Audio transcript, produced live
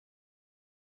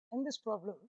In this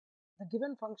problem, the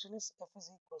given function is f is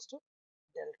equals to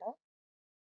delta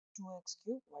 2x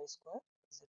cube y square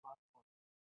z power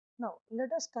 4. Now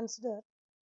let us consider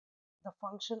the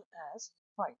function as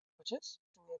phi, which is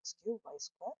 2x cube y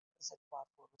square z power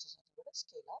 4, which is nothing but a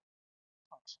scalar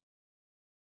function.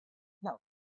 Now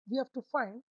we have to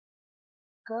find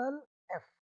curl f.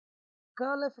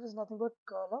 Curl f is nothing but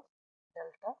curl of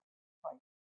delta phi.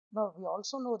 Now we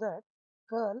also know that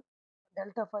curl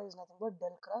delta phi is nothing but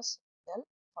del cross del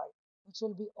phi, which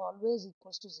will be always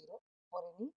equals to 0 for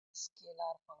any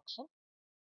scalar function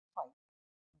phi.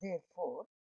 Therefore,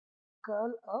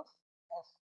 curl of f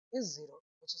is 0,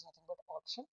 which is nothing but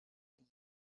option D.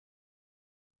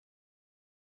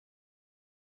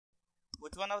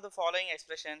 Which one of the following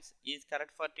expressions is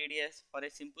correct for TDS for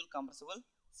a simple compressible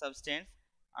substance?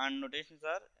 And notations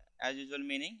are as usual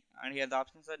meaning, and here the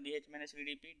options are dH minus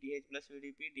VdP, dH plus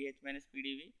VdP, dH minus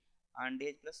PdV, and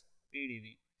dH plus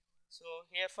PdV. So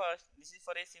here first, this is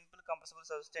for a simple compressible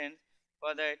substance.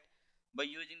 For that, by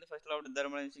using the first law of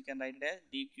thermodynamics, you can write it as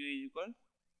dq is equal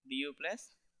du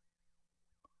plus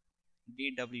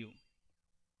dw,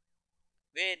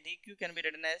 where dq can be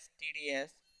written as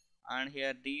TdS, and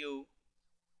here du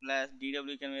plus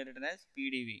dw can be written as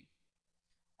pdv,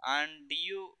 and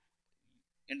du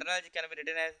internal energy can be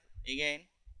written as again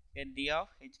a d of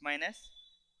h minus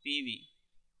pv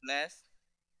plus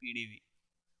pdv,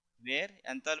 where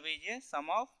enthalpy is a sum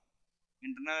of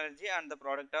internal energy and the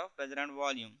product of pressure and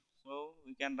volume. So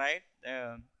we can write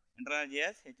the internal energy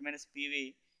as h minus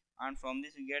pv, and from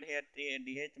this we get here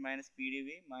dh minus pdv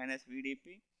minus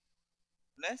vdp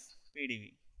plus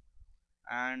pdv,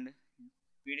 and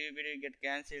PdV get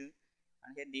cancelled,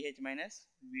 and here dH minus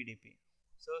VdP.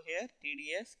 So here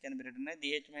TDS can be written as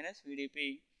dH minus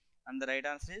VdP, and the right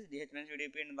answer is dH minus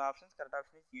VdP in the options. Correct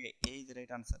option is A. A is the right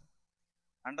answer.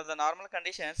 Under the normal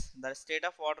conditions, the state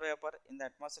of water vapor in the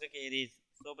atmospheric air is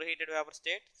superheated vapor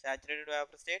state, saturated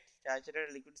vapor state, saturated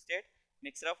liquid state,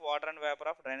 mixture of water and vapor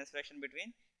of dryness fraction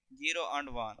between 0 and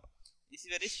 1. This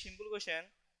is very simple question.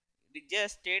 The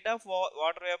just state of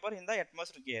water vapor in the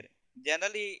atmospheric air.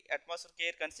 Generally, atmospheric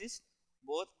air consists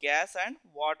both gas and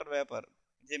water vapor.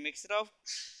 It's a mixture of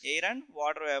air and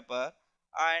water vapor,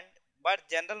 and but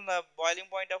general boiling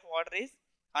point of water is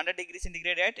 100 degrees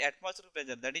centigrade at atmospheric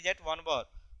pressure, that is at 1 bar.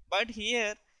 But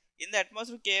here in the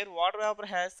atmospheric air, water vapor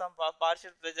has some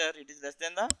partial pressure, it is less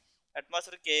than the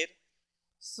atmospheric air.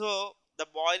 So the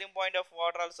boiling point of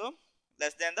water also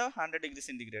less than the 100 degrees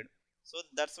centigrade. So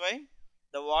that's why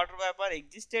the water vapor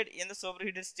existed in the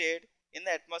superheated state in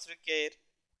the atmospheric air.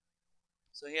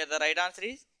 So here the right answer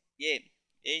is A.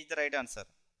 A is the right answer.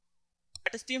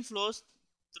 Wet steam flows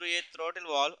through a throttle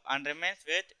valve and remains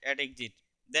wet at exit.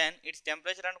 Then its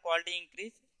temperature and quality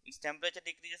increase. Its temperature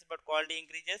decreases but quality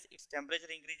increases. Its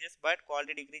temperature increases but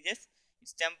quality decreases.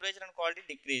 Its temperature and quality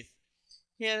decrease.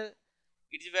 Here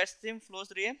it is wet stream flows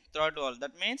through a throttle valve.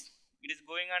 That means it is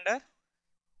going under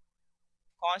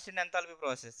constant enthalpy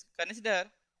process.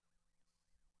 Consider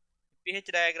pH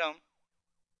diagram.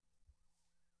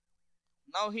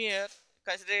 Now here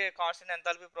consider a constant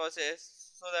enthalpy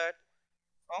process, so that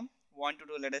from 1 to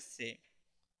 2, let us say.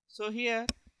 So here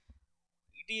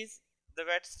it is the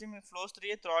wet stream flows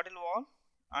through a throttle valve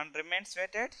and remains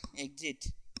wet at exit.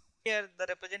 Here the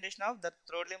representation of the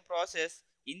throttling process.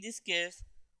 In this case,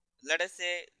 let us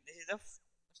say this is the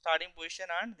starting position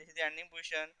and this is the ending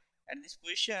position. At this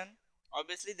position,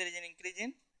 obviously there is an increase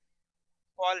in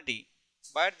quality,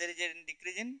 but there is a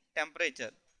decrease in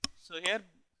temperature. So here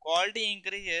quality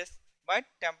increases but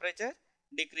temperature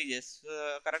decreases. So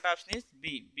correct option is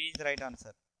B. B is the right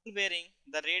answer. Bearing,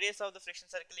 the radius of the friction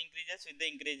circle increases with the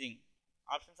increasing.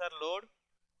 Options are load,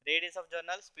 radius of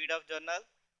journal, speed of journal,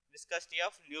 viscosity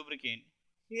of lubricant.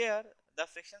 Here the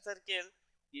friction circle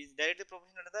is directly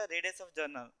proportional to the radius of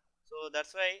journal. So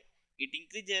that's why it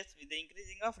increases with the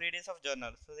increasing of radius of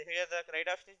journal. So here the right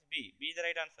option is B. B is the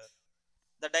right answer.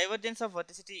 The divergence of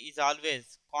vorticity is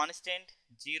always constant,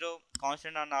 0,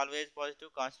 constant and always positive,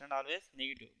 constant and always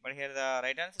negative. But here the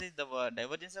right answer is the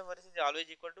divergence of vorticity is always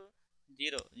equal to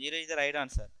 0. 0 is the right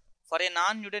answer. For a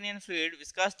non-Newtonian fluid,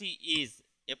 viscosity is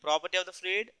a property of the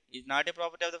fluid, is not a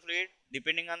property of the fluid,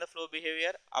 depending on the flow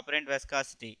behavior, apparent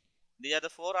viscosity. These are the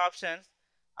 4 options,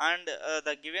 and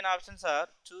the given options are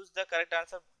choose the correct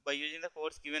answer by using the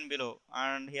codes given below.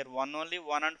 And here 1 only,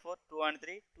 1 and 4, 2 and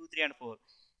 3, 2, 3 and 4.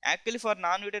 Actually, for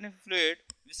non-Newtonian fluid,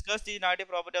 viscosity is not a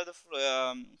property of the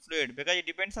fluid, because it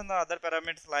depends on the other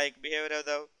parameters like behavior of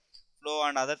the flow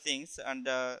and other things, and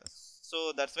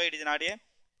so that's why it is not a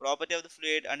property of the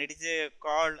fluid, and it is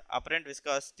called apparent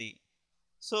viscosity.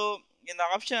 So in the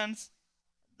options,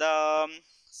 the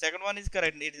Second one is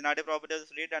correct. It is not a property of the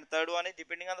fluid. And third one is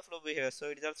depending on the flow behavior. So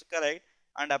it is also correct.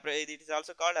 And it is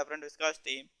also called apparent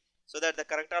viscosity. So that the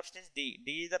correct option is D.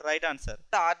 D is the right answer.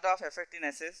 The order of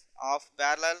effectivenesses of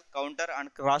parallel, counter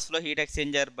and cross flow heat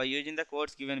exchanger by using the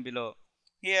codes given below.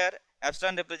 Here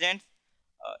epsilon represents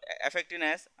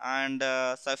effectiveness and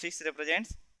suffix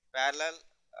represents parallel.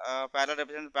 Parallel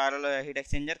represents parallel heat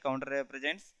exchanger. Counter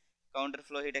represents counter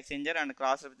flow heat exchanger and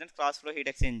cross represents cross flow heat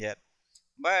exchanger.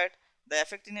 But the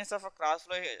effectiveness of a cross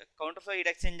flow counter flow heat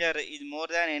exchanger is more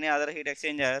than any other heat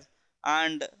exchanger,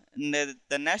 and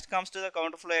the next comes to the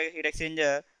counter flow heat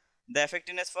exchanger. The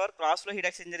effectiveness for cross flow heat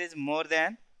exchanger is more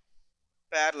than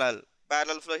parallel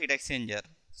flow heat exchanger.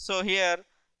 So here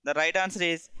the right answer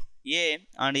is A,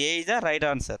 and A is the right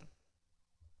answer.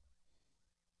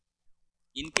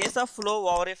 In case of flow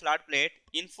over a flat plate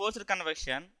in forced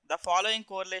convection, the following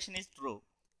correlation is true.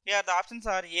 Here the options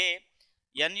are A.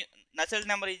 Nusselt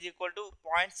number is equal to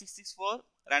 0.664,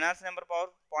 Reynolds number power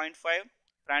 0.5,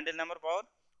 Prandtl number power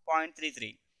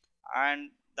 0.33, and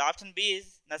the option B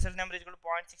is Nusselt number is equal to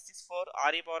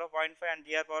 0.664, Re power of 0.5 and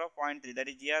Gr power of 0.3. That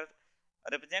is Gr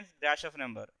represents Grashof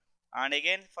number. And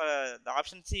again for the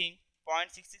option C,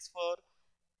 0.664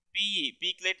 PE,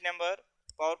 peaklet number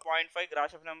power 0.5,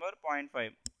 Grashof number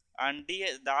 0.5, and D,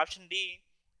 the option D,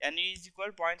 Nu is equal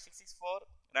to 0.664,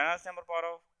 Reynolds number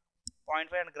power of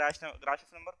 0.5 and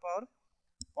Grashof number power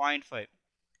 0.5.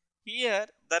 Here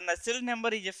the Nusselt number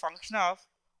is a function of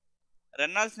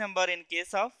Reynolds number in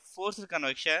case of forced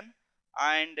convection,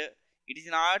 and it is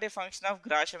not a function of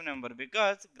Grashof number,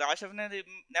 because Grashof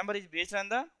number is based on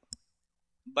the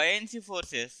buoyancy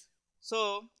forces.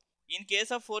 So in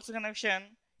case of forced convection,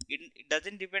 it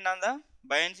doesn't depend on the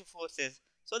buoyancy forces.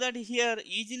 So that here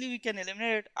easily we can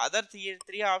eliminate other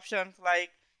three options, like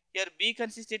here B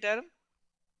consists a term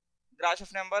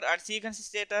Grashof number, and C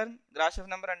consists a term Grashof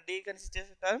number, and D consists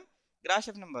a term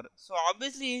Grashof number. So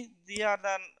obviously they are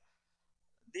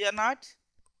not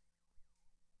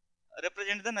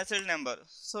represent the Nusselt number.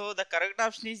 So the correct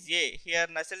option is A. Here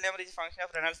Nusselt number is a function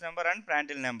of Reynolds number and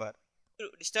Prandtl number.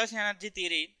 Distortion energy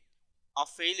theory of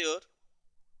failure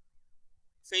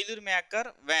may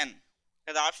occur when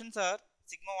the options are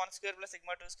sigma 1 square plus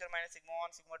sigma 2 square minus sigma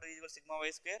 1 sigma 2 is equal to sigma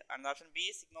y square, and the option B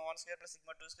is sigma 1 square plus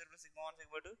sigma 2 square plus sigma 1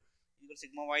 sigma 2 is equal to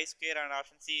sigma y square, and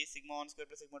option C is sigma 1 square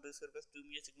plus sigma 2 square plus 2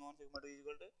 mu sigma 1 sigma 2 is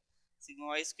equal to sigma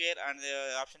y square, and the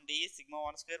option D is sigma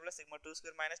 1 square plus sigma 2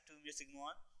 square minus 2 mu sigma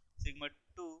 1 sigma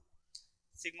 2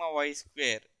 sigma y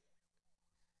square.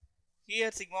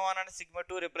 Here sigma 1 and sigma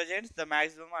 2 represents the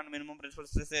maximum and minimum principal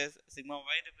stresses, sigma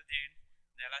y represents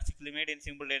the elastic limit in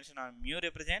simple tension, and mu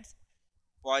represents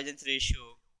Poisson's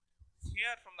ratio.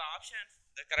 Here from the options,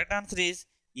 the correct answer is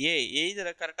A. A is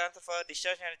the correct answer for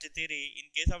distortion energy theory. In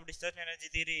case of distortion energy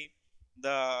theory,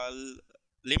 the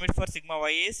limit for sigma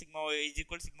y is equal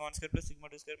to sigma 1 square plus sigma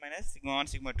 2 square minus sigma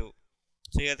 1 sigma 2.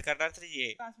 So here the correct answer is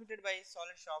A. Transmitted by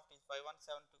solid shaft is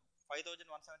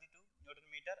 5172 Newton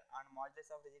meter, and modulus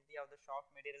of rigidity of the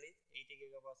shaft material is 80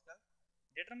 gigapascal.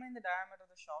 Determine the diameter of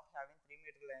the shaft having 3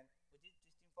 meter length, which is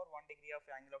twisting for 1 degree of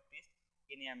angle of twist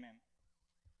in mm.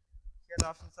 Here the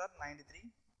options are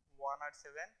 93,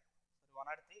 107,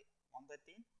 103,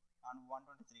 113 and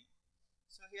 123.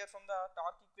 So here from the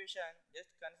torque equation,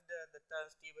 just consider the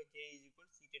terms T by J is equal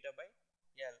to C theta by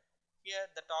L. Here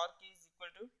the torque is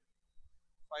equal to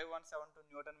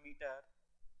 5172 Newton meter,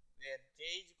 where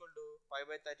J is equal to 5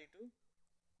 by 32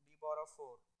 d power of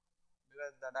 4,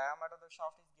 because the diameter of the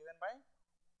shaft is given by,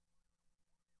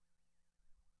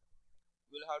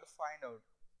 we will have to find out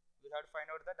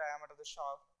the diameter of the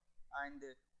shaft, and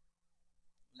the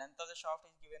length of the shaft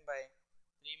is given by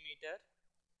 3 meter,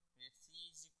 where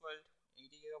C is equal to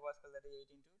 80 gigapascal, that is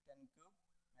 8 into 10 cube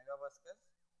megapascal,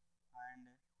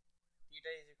 and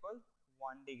theta is equal to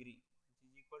 1 degree, which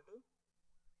is equal to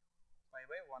 5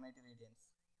 by 180 radians.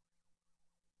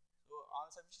 So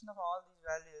on substitution of all these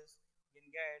values, you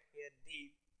can get here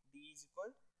D is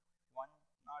equal to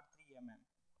 103 mm.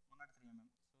 So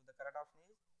the correct option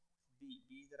is B.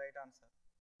 B is the right answer.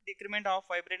 Decrement of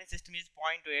vibrating system is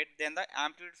 0.28, then the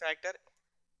amplitude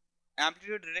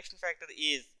reduction factor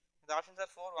is, the options are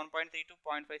 4, 1.32,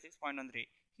 0.56, 0.13.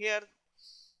 Here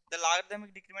the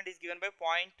logarithmic decrement is given by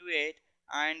 0.28,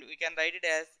 and we can write it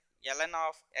as ln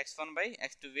of x1 by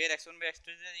x2, where x1 by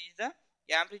x2 is the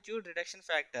amplitude reduction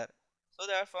factor. So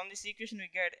that from this equation we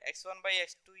get x1 by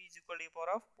x2 is equal to e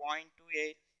power of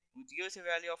 0.28, which gives a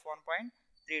value of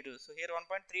 1.32. So here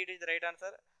 1.32 is the right answer,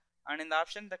 and in the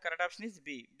option the correct option is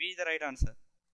B. B is the right answer.